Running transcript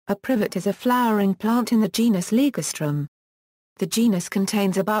A privet is a flowering plant in the genus Ligustrum. The genus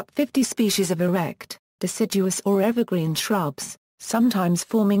contains about 50 species of erect, deciduous or evergreen shrubs, sometimes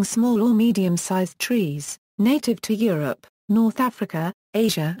forming small or medium-sized trees, native to Europe, North Africa,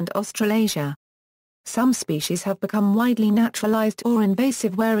 Asia and Australasia. Some species have become widely naturalized or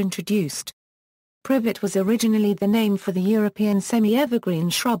invasive where introduced. Privet was originally the name for the European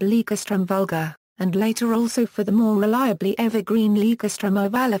semi-evergreen shrub Ligustrum vulgare, and later also for the more reliably evergreen Ligustrum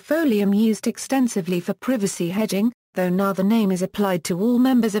ovalifolium used extensively for privacy hedging, though now the name is applied to all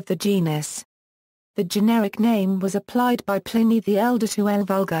members of the genus. The generic name was applied by Pliny the Elder to L.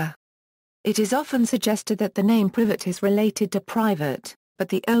 vulgare. It is often suggested that the name privet is related to privet, but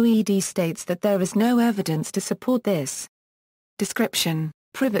the OED states that there is no evidence to support this. Description: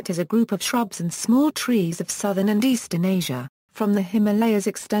 Privet is a group of shrubs and small trees of southern and eastern Asia, from the Himalayas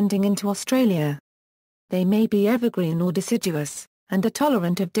extending into Australia. They may be evergreen or deciduous, and are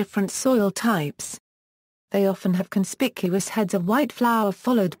tolerant of different soil types. They often have conspicuous heads of white flower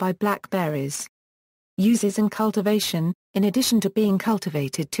followed by black berries. Uses in cultivation: in addition to being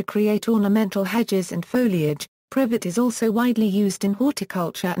cultivated to create ornamental hedges and foliage, privet is also widely used in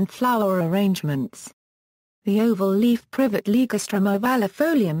horticulture and flower arrangements. The oval leaf privet Ligustrum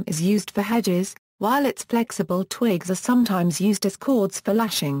ovalifolium is used for hedges, while its flexible twigs are sometimes used as cords for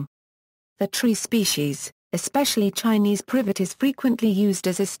lashing. The tree species, especially Chinese privet, is frequently used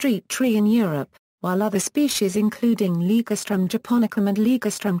as a street tree in Europe, while other species including Ligustrum japonicum and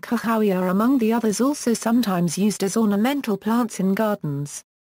Ligustrum kahoui are among the others also sometimes used as ornamental plants in gardens.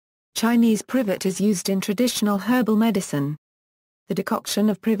 Chinese privet is used in traditional herbal medicine. The decoction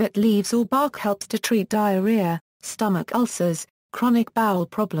of privet leaves or bark helps to treat diarrhea, stomach ulcers, chronic bowel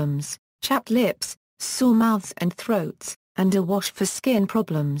problems, chapped lips, sore mouths and throats, and a wash for skin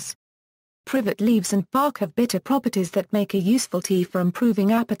problems. Privet leaves and bark have bitter properties that make a useful tea for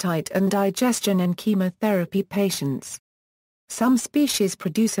improving appetite and digestion in chemotherapy patients. Some species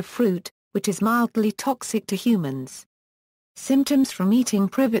produce a fruit, which is mildly toxic to humans. Symptoms from eating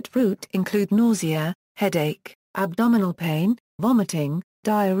privet fruit include nausea, headache, abdominal pain, vomiting,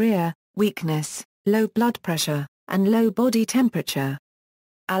 diarrhea, weakness, low blood pressure, and low body temperature.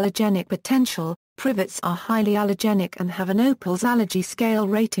 Allergenic potential: privets are highly allergenic and have an OPALS allergy scale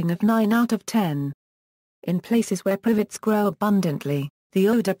rating of 9 out of 10. In places where privets grow abundantly, the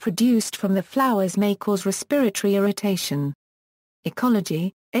odor produced from the flowers may cause respiratory irritation.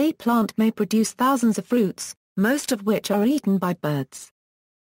 Ecology: a plant may produce thousands of fruits, most of which are eaten by birds.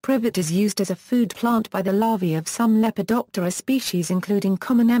 Privet is used as a food plant by the larvae of some Lepidoptera species including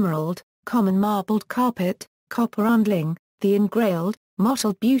common emerald, common marbled carpet, copper undling, the engrailed,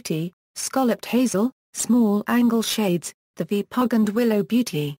 mottled beauty, scalloped hazel, small angle shades, the V-pug and willow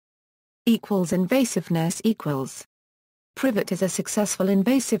beauty. Invasiveness equals. Privet is a successful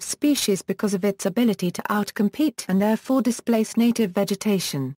invasive species because of its ability to outcompete and therefore displace native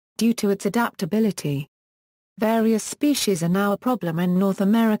vegetation, due to its adaptability. Various species are now a problem in North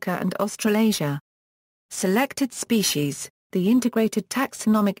America and Australasia. Selected species: the Integrated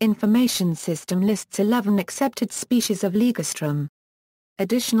Taxonomic Information System lists 11 accepted species of Ligustrum.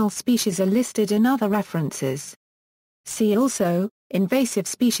 Additional species are listed in other references. See also, invasive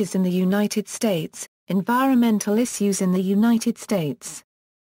species in the United States, environmental issues in the United States.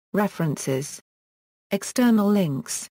 References. External links.